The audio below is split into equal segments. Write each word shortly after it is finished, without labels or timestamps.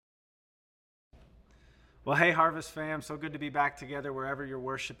Well, hey, Harvest fam, so good to be back together wherever you're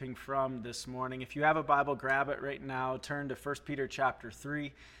worshiping from this morning. If you have a Bible, grab it right now. Turn to 1 Peter chapter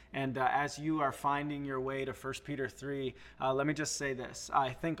 3. And as you are finding your way to 1 Peter 3, let me just say this.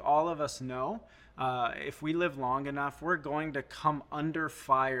 I think all of us know if we live long enough, we're going to come under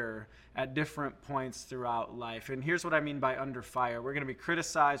fire at different points throughout life. And here's what I mean by under fire. We're going to be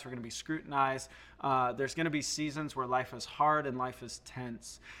criticized. We're going to be scrutinized. There's going to be seasons where life is hard and life is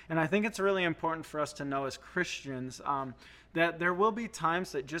tense. And I think it's really important for us to know as Christians that there will be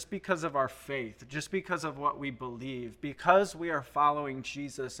times that just because of our faith, just because of what we believe, because we are following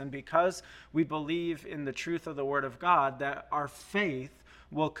Jesus, and because we believe in the truth of the Word of God, that our faith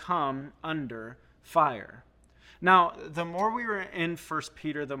will come under fire. Now, the more we were in 1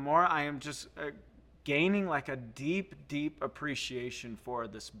 Peter, the more I am just gaining like a deep, deep appreciation for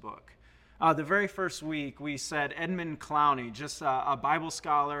this book. The very first week, we said Edmund Clowney, just a Bible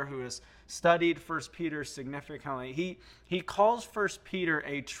scholar who has studied 1 Peter significantly, he calls 1 Peter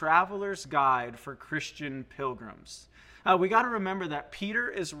a traveler's guide for Christian pilgrims. We got to remember that Peter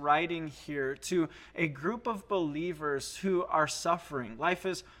is writing here to a group of believers who are suffering. Life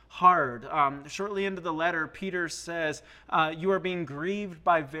is hard. Shortly into the letter, Peter says, you are being grieved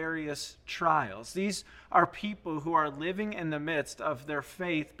by various trials. These are people who are living in the midst of their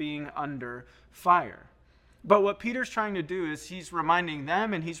faith being under fire. But what Peter's trying to do is he's reminding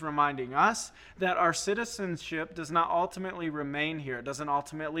them and he's reminding us that our citizenship does not ultimately remain here. It doesn't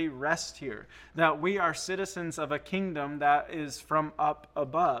ultimately rest here. That we are citizens of a kingdom that is from up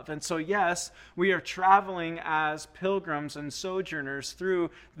above. And so, yes, we are traveling as pilgrims and sojourners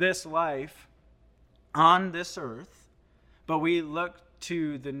through this life on this earth, but we look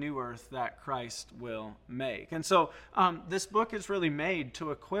to the new earth that Christ will make. And so this book is really made to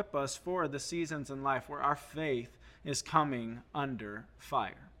equip us for the seasons in life where our faith is coming under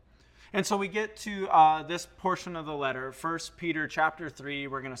fire. And so we get to this portion of the letter, 1 Peter chapter 3.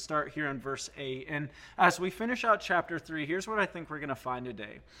 We're going to start here in verse 8. And as we finish out chapter 3, here's what I think we're going to find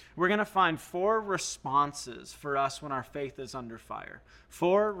today. We're going to find 4 responses for us when our faith is under fire.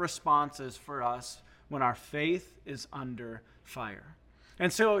 4 responses for us when our faith is under fire.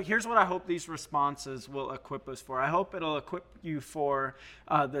 And so here's what I hope these responses will equip us for. I hope it'll equip you for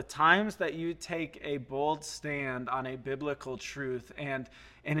the times that you take a bold stand on a biblical truth and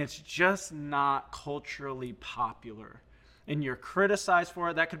it's just not culturally popular. And you're criticized for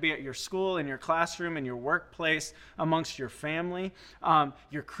it. That could be at your school, in your classroom, in your workplace, amongst your family.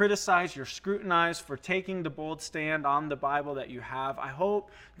 You're criticized, you're scrutinized for taking the bold stand on the Bible that you have. I hope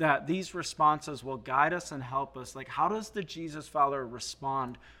that these responses will guide us and help us. Like, how does the Jesus follower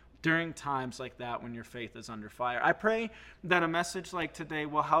respond during times like that when your faith is under fire? I pray that a message like today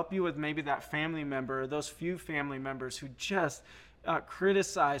will help you with maybe that family member, or those few family members who just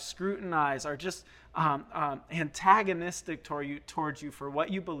criticize, scrutinize, are just antagonistic towards you for what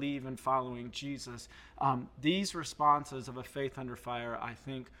you believe in following Jesus. These responses of a faith under fire, I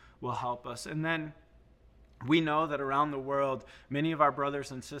think, will help us. And then we know that around the world, many of our brothers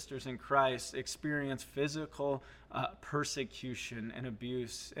and sisters in Christ experience physical persecution and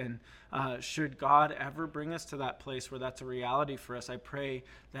abuse. And should God ever bring us to that place where that's a reality for us, I pray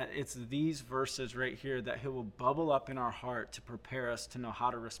that it's these verses right here that He will bubble up in our heart to prepare us to know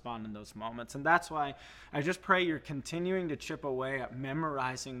how to respond in those moments. And that's why I just pray you're continuing to chip away at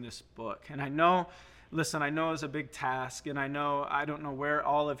memorizing this book. And I know it's a big task, and I don't know where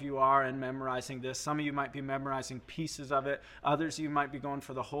all of you are in memorizing this. Some of you might be memorizing pieces of it. Others of you might be going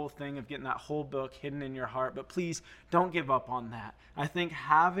for the whole thing of getting that whole book hidden in your heart. But please don't give up on that. I think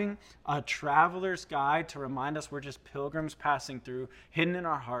having a traveler's guide to remind us we're just pilgrims passing through, hidden in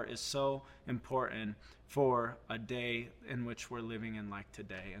our heart, is so important for a day in which we're living in like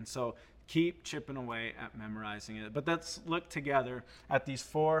today. And so keep chipping away at memorizing it. But let's look together at these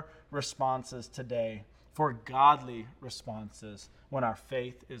 4 responses today, 4 godly responses when our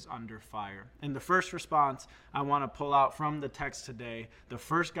faith is under fire. And the first response I want to pull out from the text today, the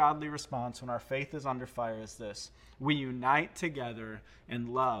first godly response when our faith is under fire is this: we unite together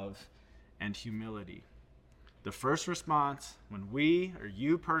in love and humility. The first response when we, or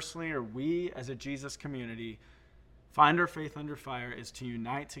you personally, or we as a Jesus community, find our faith under fire is to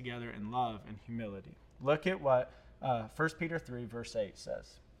unite together in love and humility. Look at what 1 Peter 3 verse 8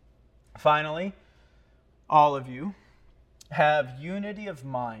 says. Finally, all of you have unity of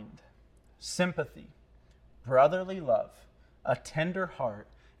mind, sympathy, brotherly love, a tender heart,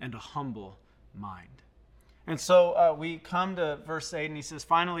 and a humble mind. And so we come to verse 8, and he says,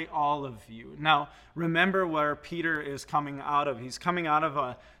 finally, all of you. Now, remember where Peter is coming out of. He's coming out of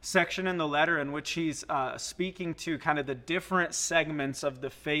a section in the letter in which he's speaking to kind of the different segments of the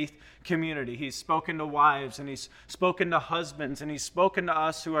faith community. He's spoken to wives, and he's spoken to husbands, and he's spoken to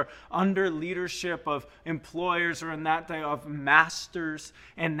us who are under leadership of employers, or in that day of masters.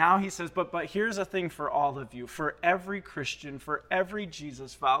 And now he says, but here's a thing for all of you, for every Christian, for every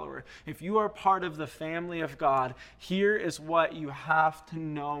Jesus follower. If you are part of the family of God, here is what you have to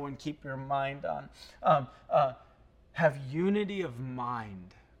know and keep your mind on. Have unity of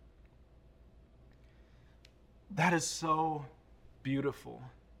mind. That is so beautiful.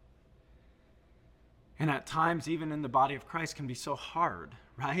 And at times, even in the body of Christ, can be so hard,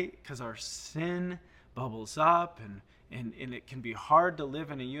 right? Because our sin bubbles up, and it can be hard to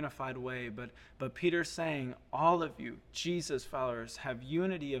live in a unified way. But Peter's saying, all of you, Jesus followers, have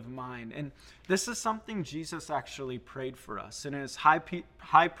unity of mind. And this is something Jesus actually prayed for us. In his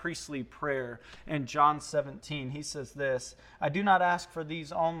high priestly prayer in John 17, he says this, I do not ask for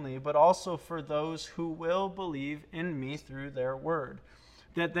these only, but also for those who will believe in me through their word,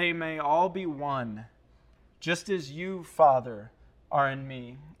 that they may all be one, just as you, Father, are in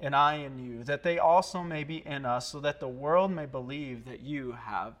me, and I in you, that they also may be in us, so that the world may believe that you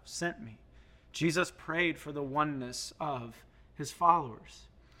have sent me. Jesus prayed for the oneness of his followers.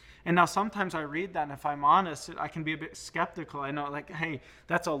 And now sometimes I read that, and if I'm honest, I can be a bit skeptical. I know, like, hey,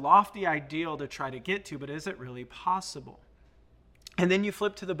 that's a lofty ideal to try to get to, but is it really possible? And then you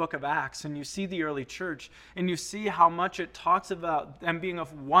flip to the book of Acts, and you see the early church, and you see how much it talks about them being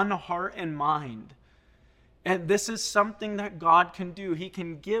of one heart and mind. And this is something that God can do. He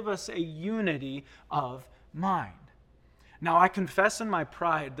can give us a unity of mind. Now, I confess in my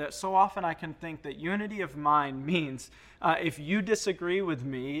pride that so often I can think that unity of mind means if you disagree with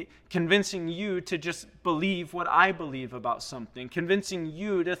me, convincing you to just believe what I believe about something, convincing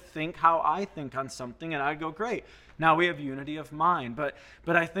you to think how I think on something, and I go, great. Now we have unity of mind. But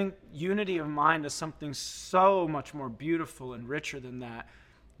I think unity of mind is something so much more beautiful and richer than that.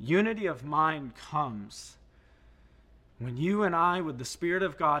 Unity of mind comes when you and I, with the Spirit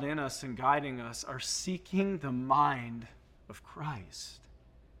of God in us and guiding us, are seeking the mind of Christ.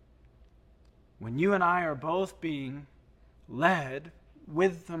 When you and I are both being led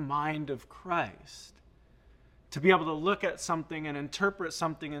with the mind of Christ, to be able to look at something and interpret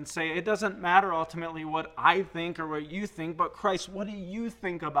something and say, it doesn't matter ultimately what I think or what you think, but Christ, what do you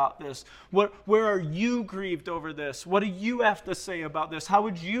think about this? Where are you grieved over this? What do you have to say about this? How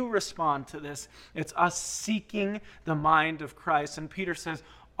would you respond to this? It's us seeking the mind of Christ. And Peter says,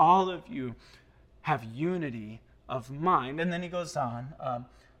 all of you have unity of mind. And then he goes on,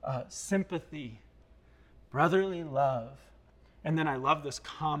 sympathy, brotherly love. And then I love this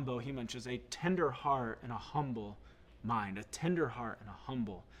combo he mentions, a tender heart and a humble mind. A tender heart and a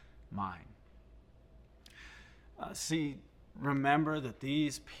humble mind. Remember that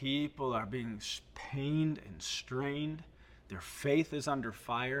these people are being pained and strained. Their faith is under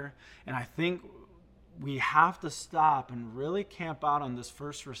fire. And I think we have to stop and really camp out on this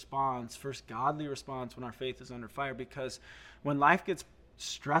first godly response when our faith is under fire. Because when life gets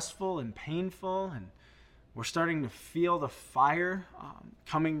stressful and painful and we're starting to feel the fire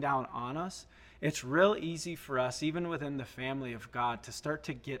coming down on us, it's real easy for us, even within the family of God, to start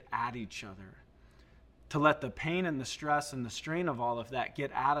to get at each other, to let the pain and the stress and the strain of all of that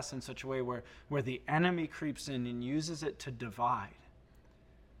get at us in such a way where the enemy creeps in and uses it to divide.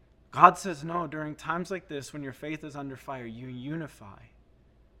 God says, no, during times like this, when your faith is under fire, you unify.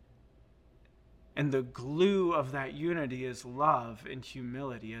 And the glue of that unity is love and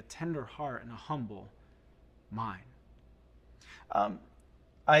humility, a tender heart and a humble mind.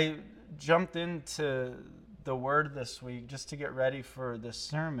 I jumped into the Word this week just to get ready for this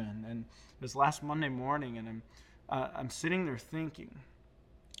sermon, and it was last Monday morning, and I'm sitting there thinking,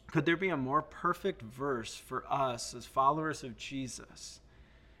 could there be a more perfect verse for us as followers of Jesus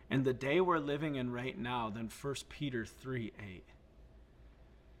in the day we're living in right now than 1 Peter 3:8?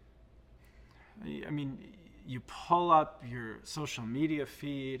 I mean, you pull up your social media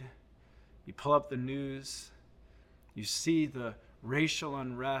feed, you pull up the news, you see the racial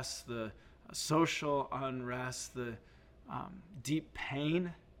unrest, the social unrest, the deep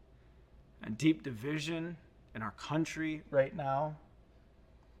pain and deep division in our country right now.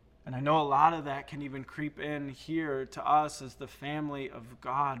 And I know a lot of that can even creep in here to us as the family of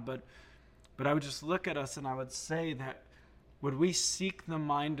God. But I would just look at us and I would say that would we seek the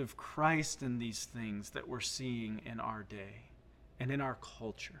mind of Christ in these things that we're seeing in our day and in our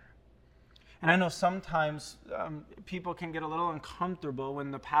culture? And I know sometimes people can get a little uncomfortable when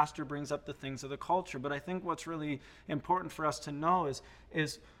the pastor brings up the things of the culture, but I think what's really important for us to know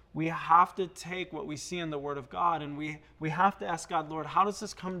is we have to take what we see in the Word of God, and we have to ask God, Lord, how does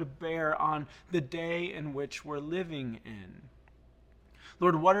this come to bear on the day in which we're living in?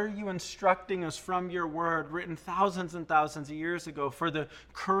 Lord, what are you instructing us from your word, written thousands and thousands of years ago, for the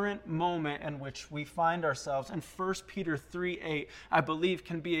current moment in which we find ourselves? And 1 Peter 3:8, I believe,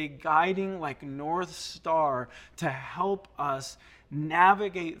 can be a guiding like North Star to help us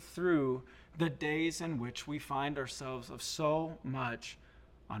navigate through the days in which we find ourselves of so much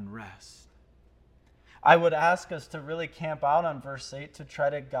unrest. I would ask us to really camp out on verse 8 to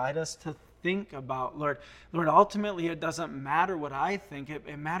try to guide us to think about, Lord, ultimately it doesn't matter what I think,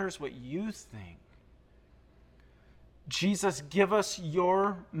 it matters what you think. Jesus, give us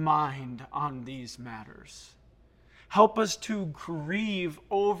your mind on these matters. Help us to grieve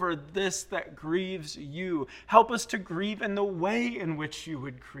over this that grieves you. Help us to grieve in the way in which you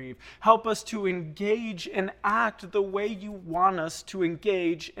would grieve. Help us to engage and act the way you want us to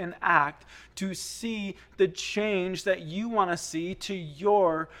engage and act, to see the change that you want to see to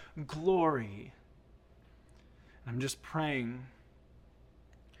your glory. I'm just praying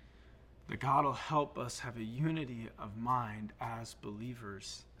that God will help us have a unity of mind as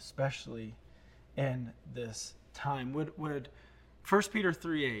believers, especially in this time. Would 1 Peter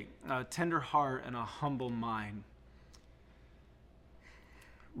 3:8, a tender heart and a humble mind,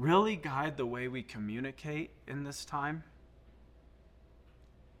 really guide the way we communicate in this time?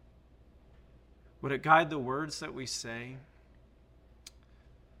 Would it guide the words that we say?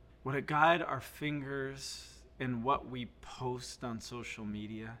 Would it guide our fingers in what we post on social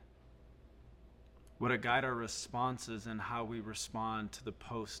media? Would it guide our responses in how we respond to the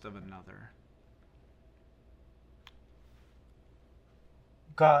post of another?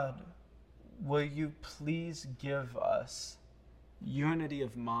 God, will you please give us unity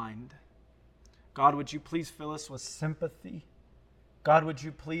of mind? God, would you please fill us with sympathy? God, would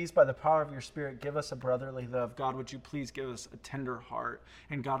you please, by the power of your Spirit, give us a brotherly love? God, would you please give us a tender heart?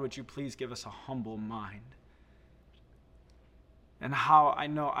 And God, would you please give us a humble mind? And how I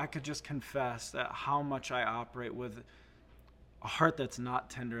know I could just confess that how much I operate with a heart that's not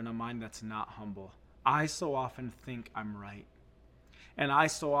tender and a mind that's not humble. I so often think I'm right. And I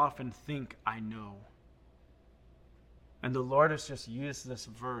so often think I know. And the Lord has just used this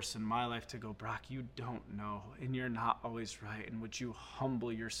verse in my life to go, Brock, you don't know, and you're not always right. And would you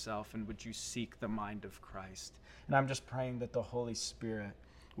humble yourself, and would you seek the mind of Christ? And I'm just praying that the Holy Spirit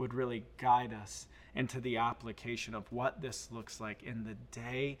would really guide us into the application of what this looks like in the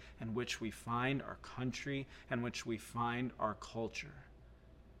day in which we find our country and which we find our culture.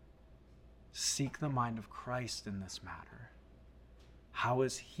 Seek the mind of Christ in this matter. How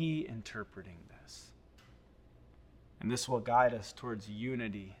is he interpreting this? And this will guide us towards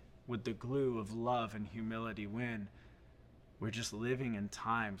unity with the glue of love and humility when we're just living in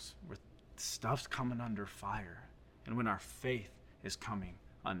times where stuff's coming under fire and when our faith is coming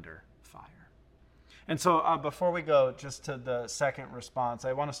under fire. And so before we go just to the second response,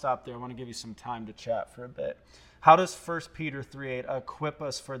 I want to stop there. I want to give you some time to chat for a bit. How does 1 Peter 3:8 equip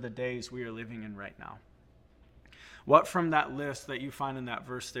us for the days we are living in right now? What from that list that you find in that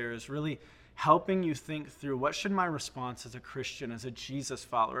verse there is really helping you think through, what should my response as a Christian, as a Jesus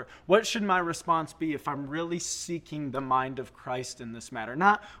follower, what should my response be if I'm really seeking the mind of Christ in this matter?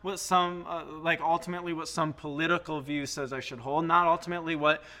 Not what some, ultimately what some political view says I should hold, not ultimately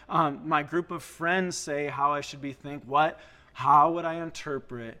what my group of friends say how I should be how would I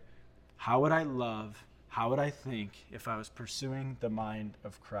interpret, how would I love, how would I think if I was pursuing the mind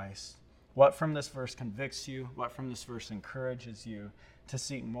of Christ? What from this verse convicts you? What from this verse encourages you to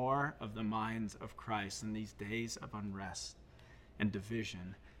seek more of the minds of Christ in these days of unrest and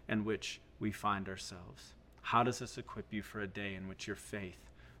division in which we find ourselves? How does this equip you for a day in which your faith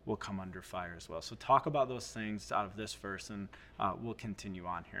will come under fire as well? So talk about those things out of this verse, and we'll continue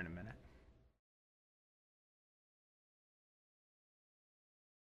on here in a minute.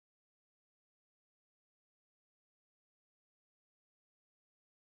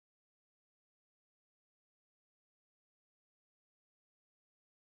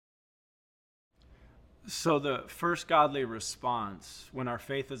 So the first godly response when our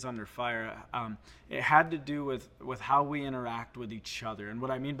faith is under fire, it had to do with how we interact with each other. And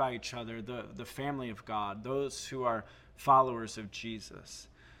what I mean by each other, the family of God, those who are followers of Jesus.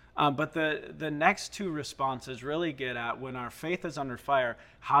 But the next two responses really get at, when our faith is under fire,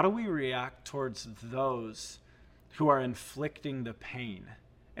 how do we react towards those who are inflicting the pain,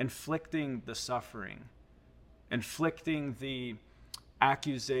 inflicting the suffering, inflicting the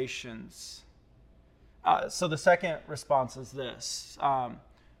accusations, So the second response is this.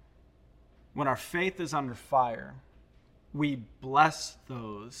 When our faith is under fire, we bless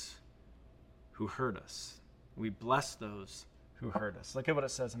those who hurt us. We bless those who hurt us. Look at what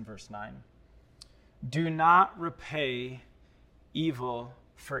it says in verse 9. Do not repay evil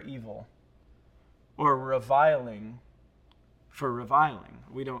for evil, or reviling for reviling.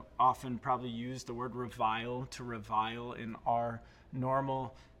 We don't often probably use the word revile in our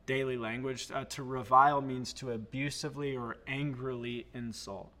normal daily language. To revile means to abusively or angrily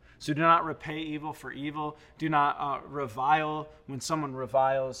insult. So do not repay evil for evil. Do not revile when someone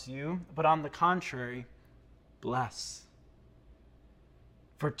reviles you, but on the contrary, bless.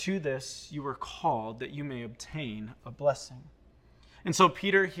 For to this you were called, that you may obtain a blessing. And so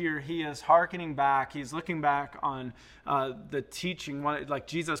Peter here, he is hearkening back. He's looking back on the teaching, like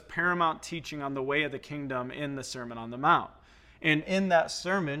Jesus' paramount teaching on the way of the kingdom in the Sermon on the Mount. And in that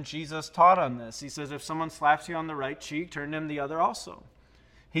sermon, Jesus taught on this. He says, if someone slaps you on the right cheek, turn to him the other also.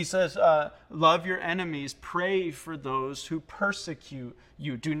 He says, love your enemies, pray for those who persecute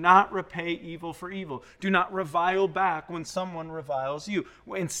you. Do not repay evil for evil. Do not revile back when someone reviles you.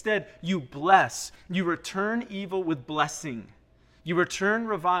 Instead, you bless. You return evil with blessing. You return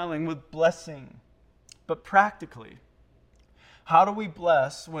reviling with blessing. But practically, how do we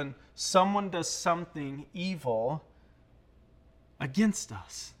bless when someone does something evil against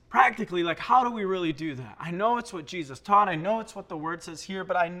us? Practically, like, how do we really do that? I know it's what Jesus taught. I know it's what the word says here,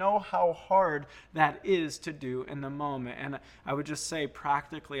 but I know how hard that is to do in the moment. And I would just say,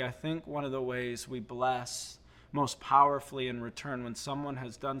 practically, I think one of the ways we bless most powerfully in return when someone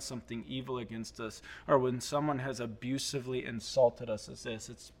has done something evil against us, or when someone has abusively insulted us, is this: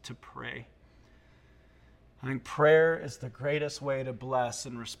 it's to pray. I think prayer is the greatest way to bless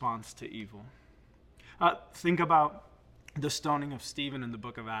in response to evil. Think about the stoning of Stephen in the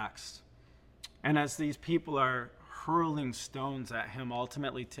book of Acts. And as these people are hurling stones at him,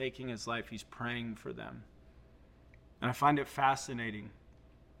 ultimately taking his life, he's praying for them. And I find it fascinating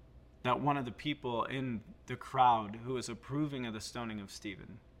that one of the people in the crowd who was approving of the stoning of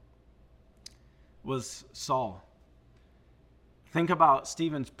Stephen was Saul. Think about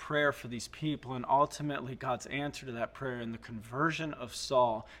Stephen's prayer for these people, and ultimately God's answer to that prayer in the conversion of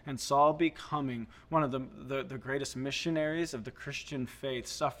Saul, and Saul becoming one of the greatest missionaries of the Christian faith,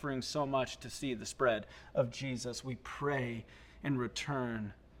 suffering so much to see the spread of Jesus. We pray in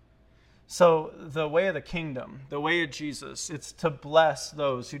return. So the way of the kingdom, the way of Jesus, it's to bless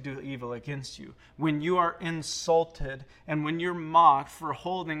those who do evil against you. When you are insulted and when you're mocked for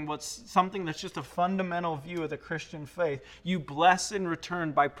holding what's something that's just a fundamental view of the Christian faith, you bless in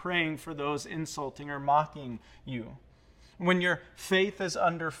return by praying for those insulting or mocking you. When your faith is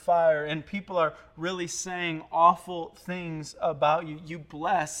under fire and people are really saying awful things about you, you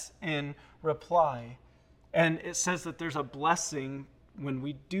bless in reply. And it says that there's a blessing when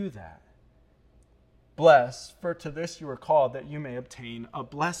we do that. Bless, for to this you are called, that you may obtain a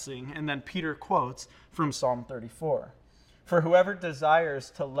blessing. And then Peter quotes from Psalm 34. For whoever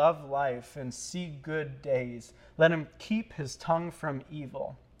desires to love life and see good days, let him keep his tongue from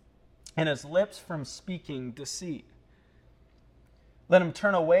evil and his lips from speaking deceit. Let him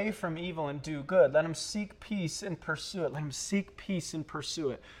turn away from evil and do good. Let him seek peace and pursue it. Let him seek peace and pursue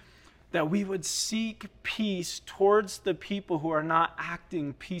it. That we would seek peace towards the people who are not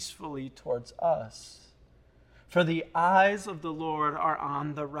acting peacefully towards us. For the eyes of the Lord are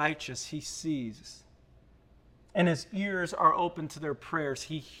on the righteous, he sees. And his ears are open to their prayers.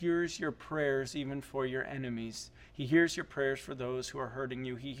 He hears your prayers even for your enemies. He hears your prayers for those who are hurting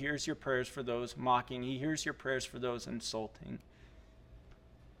you. He hears your prayers for those mocking. He hears your prayers for those insulting.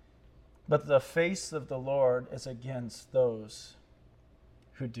 But the face of the Lord is against those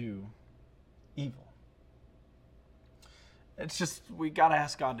who do evil. It's just, we got to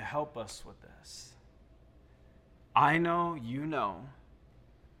ask God to help us with this. I know, you know,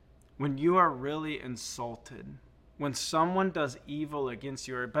 when you are really insulted, when someone does evil against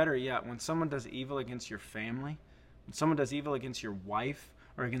you, or better yet, when someone does evil against your family, when someone does evil against your wife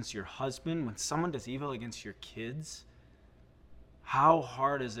or against your husband, when someone does evil against your kids, how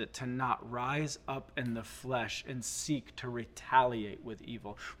hard is it to not rise up in the flesh and seek to retaliate with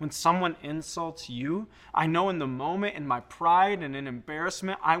evil? When someone insults you, I know in the moment, in my pride and in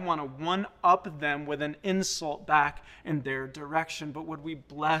embarrassment, I want to one-up them with an insult back in their direction. But would we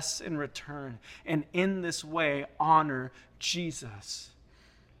bless in return and in this way honor Jesus?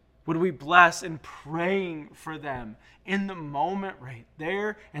 Would we bless in praying for them in the moment right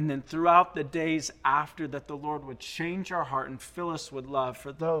there, and then throughout the days after, that the Lord would change our heart and fill us with love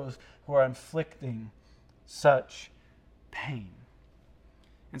for those who are inflicting such pain?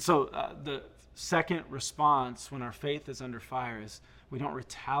 And so the second response when our faith is under fire is we don't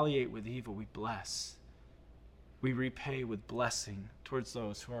retaliate with evil, we bless. We repay with blessing towards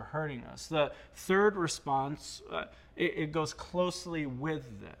those who are hurting us. The third response, it goes closely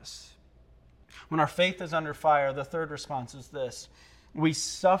with this. When our faith is under fire, the third response is this: we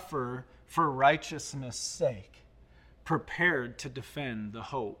suffer for righteousness' sake, prepared to defend the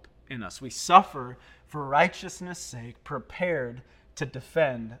hope in us. We suffer for righteousness' sake, prepared to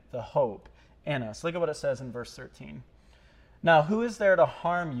defend the hope in us. Look at what it says in verse 13. Now, who is there to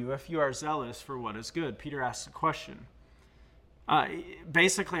harm you if you are zealous for what is good? Peter asks a question.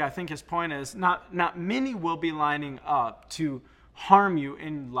 Basically, I think his point is not many will be lining up to harm you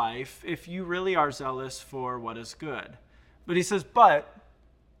in life if you really are zealous for what is good. But he says, but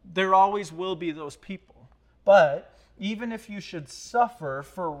there always will be those people. But even if you should suffer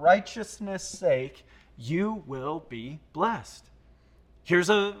for righteousness' sake, you will be blessed. Here's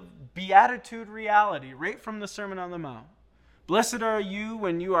a beatitude reality right from the Sermon on the Mount. Blessed are you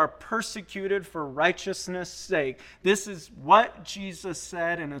when you are persecuted for righteousness' sake. This is what Jesus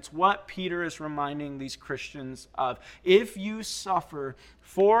said, and it's what Peter is reminding these Christians of. If you suffer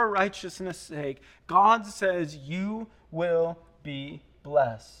for righteousness' sake, God says you will be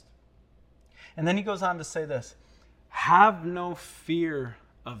blessed. And then he goes on to say this: have no fear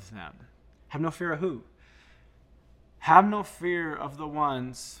of them. Have no fear of who? Have no fear of the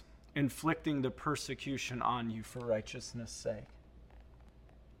ones inflicting the persecution on you for righteousness' sake.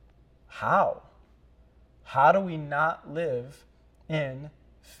 How? How do we not live in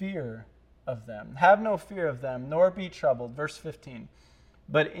fear of them? Have no fear of them, nor be troubled. Verse 15.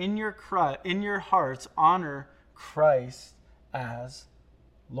 But in your hearts honor Christ as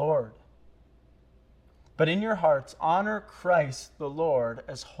Lord. But in your hearts honor Christ the Lord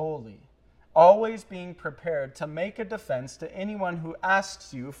as holy, always being prepared to make a defense to anyone who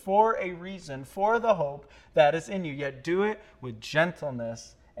asks you for a reason for the hope that is in you, yet do it with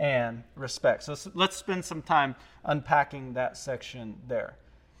gentleness and respect. So let's spend some time unpacking that section there.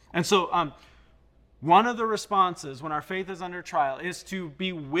 And so one of the responses when our faith is under trial is to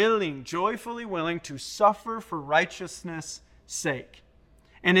be willing, joyfully willing to suffer for righteousness' sake.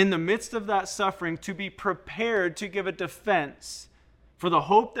 And in the midst of that suffering, to be prepared to give a defense for the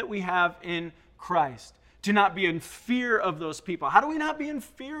hope that we have in Christ. To not be in fear of those people. How do we not be in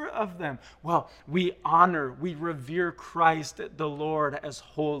fear of them? Well, we revere Christ the Lord as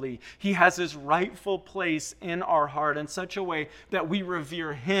holy. He has his rightful place in our heart in such a way that we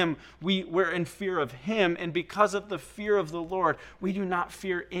revere him. We're in fear of him, and because of the fear of the Lord, we do not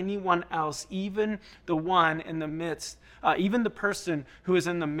fear anyone else, even the one in the midst, even the person who is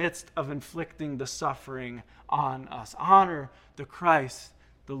in the midst of inflicting the suffering on us. Honor the Christ,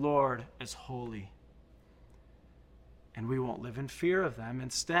 the Lord, as holy. And we won't live in fear of them.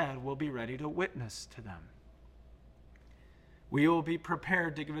 Instead, we'll be ready to witness to them. We will be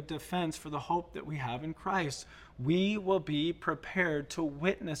prepared to give a defense for the hope that we have in Christ. We will be prepared to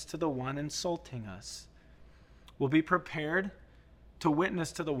witness to the one insulting us. We'll be prepared to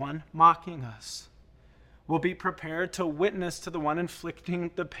witness to the one mocking us. We'll be prepared to witness to the one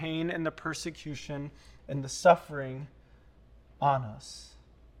inflicting the pain and the persecution and the suffering on us.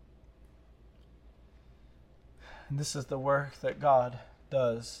 And this is the work that God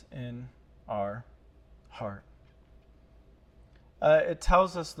does in our heart. It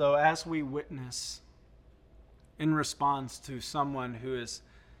tells us, though, as we witness in response to someone who is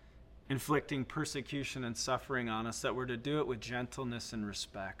inflicting persecution and suffering on us, that we're to do it with gentleness and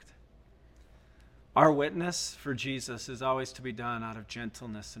respect. Our witness for Jesus is always to be done out of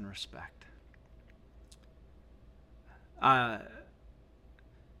gentleness and respect. No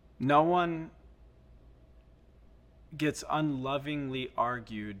one gets unlovingly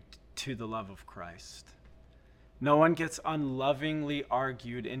argued to the love of Christ. No one gets unlovingly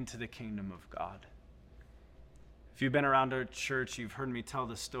argued into the kingdom of God. If you've been around our church, you've heard me tell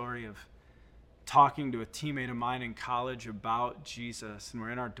the story of talking to a teammate of mine in college about Jesus, and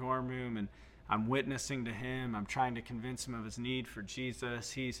we're in our dorm room, and I'm witnessing to him. I'm trying to convince him of his need for Jesus.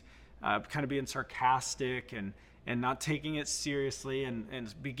 He's kind of being sarcastic and not taking it seriously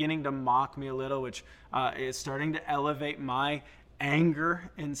and beginning to mock me a little, which is starting to elevate my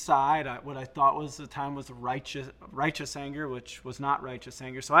anger inside. What I thought was the time was righteous anger, which was not righteous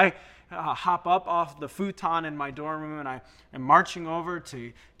anger. So I hop up off the futon in my dorm room, and I am marching over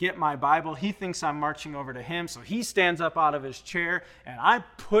to get my Bible. He thinks I'm marching over to him, so he stands up out of his chair, and I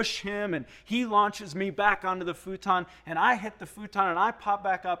push him, and he launches me back onto the futon, and I hit the futon, and I pop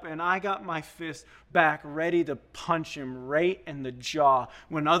back up, and I got my fist back ready to punch him right in the jaw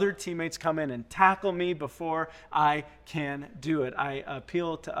when other teammates come in and tackle me before I can do it. but I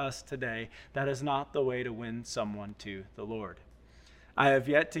appeal to us today, that is not the way to win someone to the Lord. I have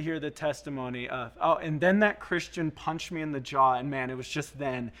yet to hear the testimony of, oh, and then that Christian punched me in the jaw, and man, it was just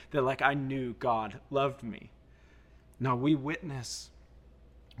then that like I knew God loved me. No, we witness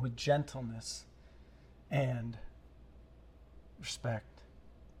with gentleness and respect.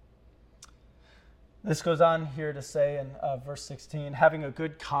 This goes on here to say in verse 16, having a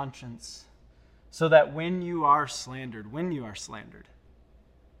good conscience, so that when you are slandered, not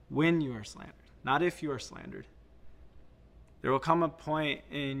if you are slandered, there will come a point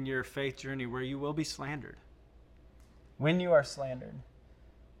in your faith journey where you will be slandered. When you are slandered,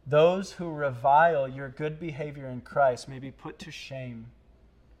 those who revile your good behavior in Christ may be put to shame.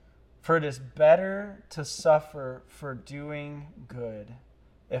 For it is better to suffer for doing good,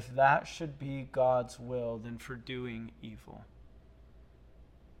 if that should be God's will, than for doing evil.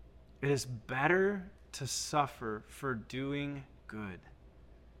 It is better to suffer for doing good,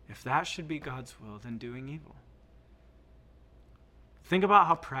 if that should be God's will, than doing evil. Think about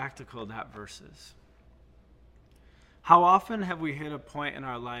how practical that verse is. How often have we hit a point in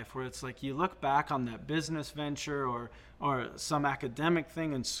our life where it's like you look back on that business venture or some academic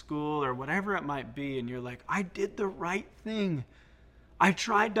thing in school or whatever it might be, and you're like, I did the right thing. I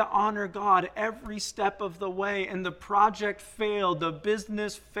tried to honor God every step of the way, and the project failed, the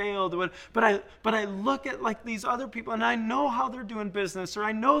business failed. But I look at like these other people, and I know how they're doing business, or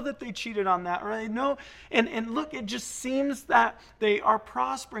I know that they cheated on that, or I know, and look, it just seems that they are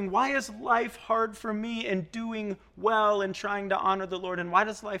prospering. Why is life hard for me in doing well and trying to honor the Lord? And why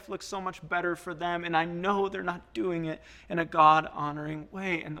does life look so much better for them? And I know they're not doing it in a God-honoring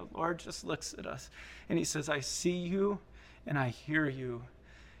way. And the Lord just looks at us, and he says, I see you, and I hear you,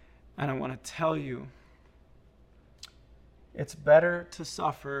 and I want to tell you, it's better to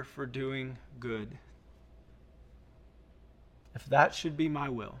suffer for doing good. If that should be my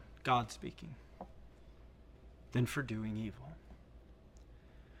will, God speaking, than for doing evil.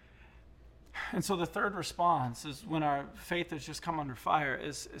 And so the third response is when our faith has just come under fire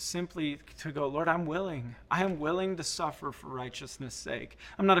is simply to go, Lord, I'm willing. I am willing to suffer for righteousness' sake.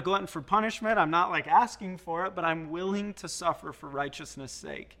 I'm not a glutton for punishment. I'm not like asking for it, but I'm willing to suffer for righteousness'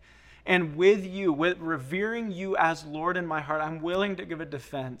 sake. And with you, with revering you as Lord in my heart, I'm willing to give a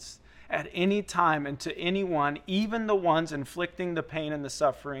defense at any time and to anyone, even the ones inflicting the pain and the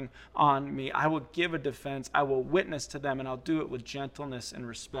suffering on me. I will give a defense. I will witness to them, and I'll do it with gentleness and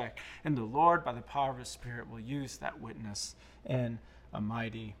respect. And the Lord, by the power of his Spirit, will use that witness in a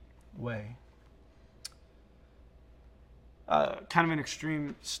mighty way. Kind of an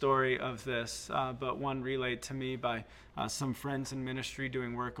extreme story of this, but one relayed to me by some friends in ministry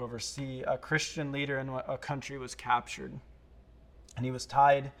doing work overseas. A Christian leader in a country was captured, and he was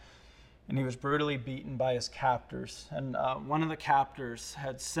tied, and he was brutally beaten by his captors. And one of the captors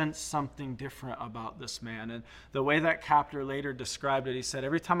had sensed something different about this man. And the way that captor later described it, he said,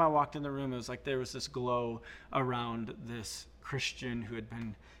 every time I walked in the room, it was like there was this glow around this Christian who had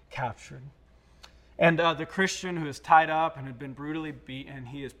been captured. And the Christian who is tied up and had been brutally beaten,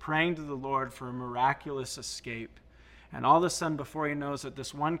 he is praying to the Lord for a miraculous escape. And all of a sudden, before he knows it,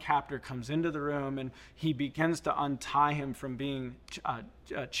 this one captor comes into the room and he begins to untie him from being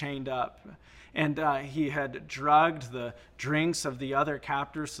chained up. And he had drugged the drinks of the other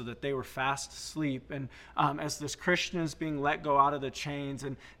captors so that they were fast asleep. And as this Christian is being let go out of the chains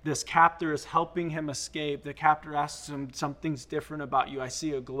and this captor is helping him escape, the captor asks him, something's different about you. I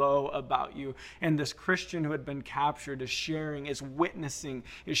see a glow about you. And this Christian who had been captured is sharing, is witnessing,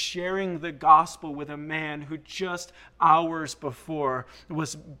 is sharing the gospel with a man who just hours before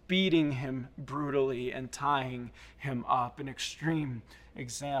was beating him brutally and tying him up. An extreme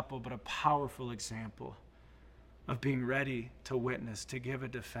example, but a powerful example of being ready to witness, to give a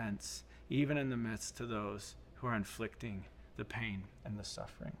defense, even in the midst to those who are inflicting the pain and the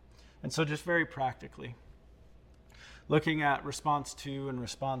suffering. And so just very practically, looking at response 2 and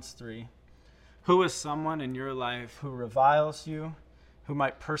response 3, who is someone in your life who reviles you, who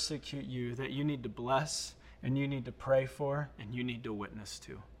might persecute you, that you need to bless and you need to pray for and you need to witness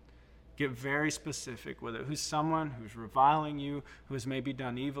to? Get very specific with it. Who's someone who's reviling you, who has maybe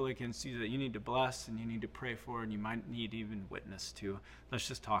done evil against you that you need to bless and you need to pray for and you might need even witness to. Let's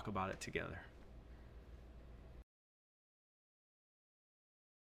just talk about it together.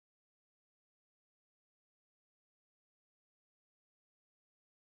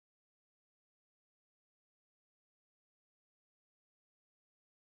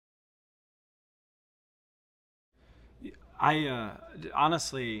 I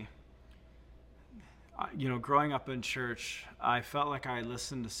honestly, growing up in church, I felt like I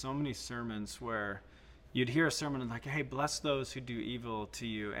listened to so many sermons where you'd hear a sermon like, hey, bless those who do evil to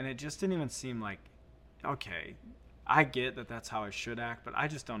you. And it just didn't even seem like, okay, I get that that's how I should act, but I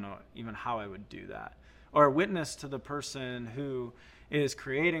just don't know even how I would do that. Or witness to the person who is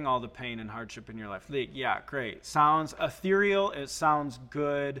creating all the pain and hardship in your life. Like, yeah, great. Sounds ethereal. It sounds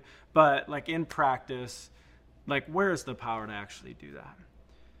good. But like in practice, like where is the power to actually do that?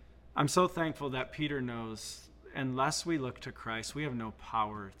 I'm so thankful that Peter knows unless we look to Christ, we have no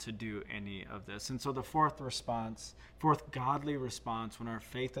power to do any of this. And so the fourth godly response when our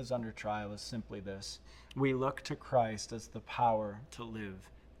faith is under trial is simply this. We look to Christ as the power to live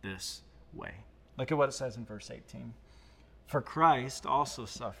this way. Look at what it says in verse 18. For Christ also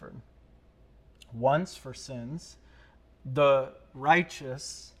suffered once for sins, the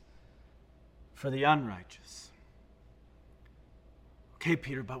righteous for the unrighteous. Okay,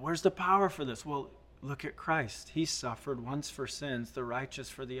 Peter, but where's the power for this? Well, look at Christ. He suffered once for sins, the righteous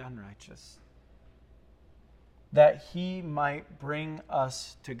for the unrighteous, that he might bring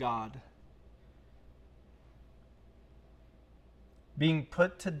us to God, being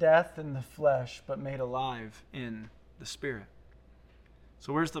put to death in the flesh, but made alive in the Spirit.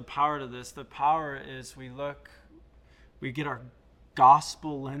 So where's the power to this? The power is we get our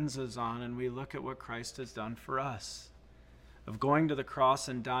gospel lenses on and we look at what Christ has done for us, of going to the cross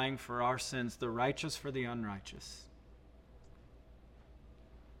and dying for our sins, the righteous for the unrighteous.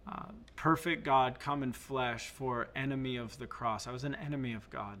 Perfect God come in flesh for enemy of the cross. I was an enemy of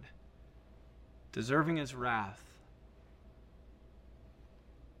God, deserving his wrath.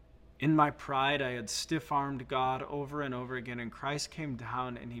 In my pride, I had stiff-armed God over and over again, and Christ came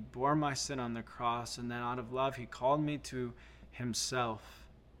down and he bore my sin on the cross, and then out of love, he called me to himself.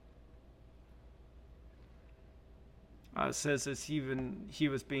 It says as he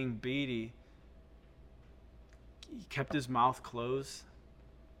was being beat, he kept his mouth closed.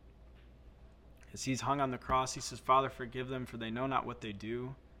 As he's hung on the cross, he says, Father, forgive them, for they know not what they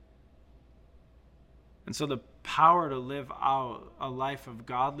do. And so the power to live out a life of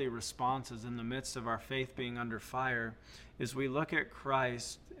godly responses in the midst of our faith being under fire is we look at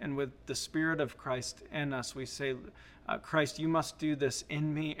Christ, and with the Spirit of Christ in us, we say, Christ, you must do this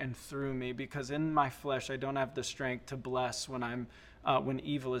in me and through me, because in my flesh I don't have the strength to bless when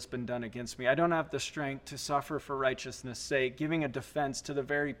evil has been done against me. I don't have the strength to suffer for righteousness' sake, giving a defense to the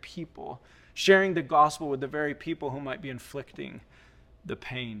very people, sharing the gospel with the very people who might be inflicting the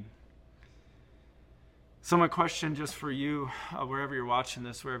pain. So my question just for you, wherever you're watching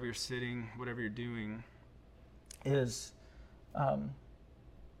this, wherever you're sitting, whatever you're doing, is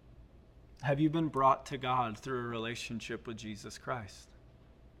have you been brought to God through a relationship with Jesus Christ?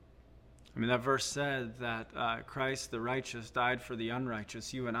 I mean, that verse said that Christ, the righteous, died for the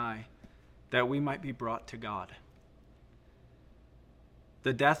unrighteous, you and I, that we might be brought to God.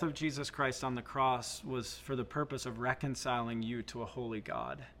 The death of Jesus Christ on the cross was for the purpose of reconciling you to a holy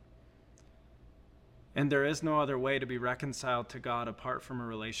God. And there is no other way to be reconciled to God apart from a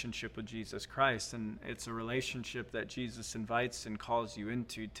relationship with Jesus Christ. And it's a relationship that Jesus invites and calls you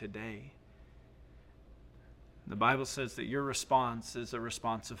into today. The Bible says that your response is a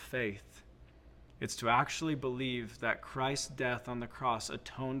response of faith. It's to actually believe that Christ's death on the cross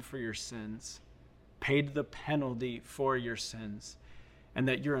atoned for your sins, paid the penalty for your sins, and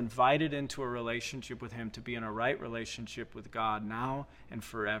that you're invited into a relationship with him to be in a right relationship with God now and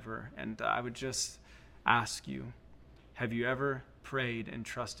forever. And I would just ask you, have you ever prayed and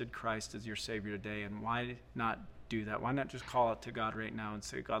trusted Christ as your Savior today? And why not do that? Why not just call out to God right now and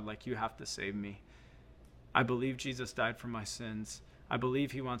say, God, like, you have to save me. I believe Jesus died for my sins. I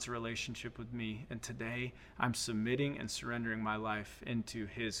believe he wants a relationship with me. And today I'm submitting and surrendering my life into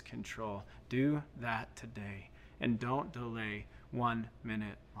his control. Do that today. And don't delay 1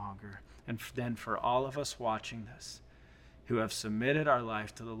 minute longer. And then for all of us watching this, who have submitted our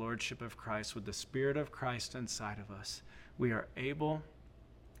life to the Lordship of Christ with the Spirit of Christ inside of us, we are able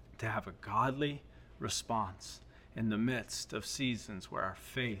to have a godly response in the midst of seasons where our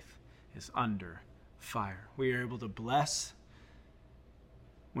faith is under fire. We are able to bless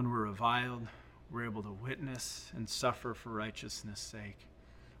when we're reviled. We're able to witness and suffer for righteousness' sake.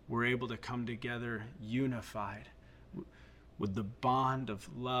 We're able to come together unified with the bond of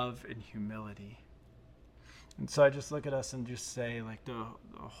love and humility. And so I just look at us and just say, like, the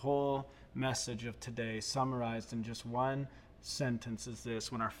whole message of today summarized in just one sentence is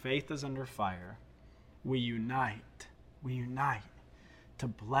this: when our faith is under fire, we unite to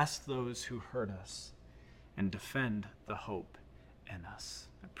bless those who hurt us and defend the hope in us.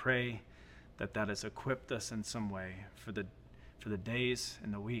 I pray that has equipped us in some way for the days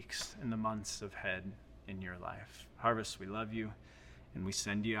and the weeks and the months ahead in your life. Harvest, we love you, and we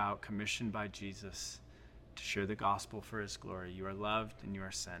send you out commissioned by Jesus to share the gospel for his glory. You are loved and you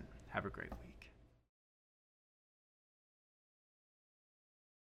are sent. Have a great week.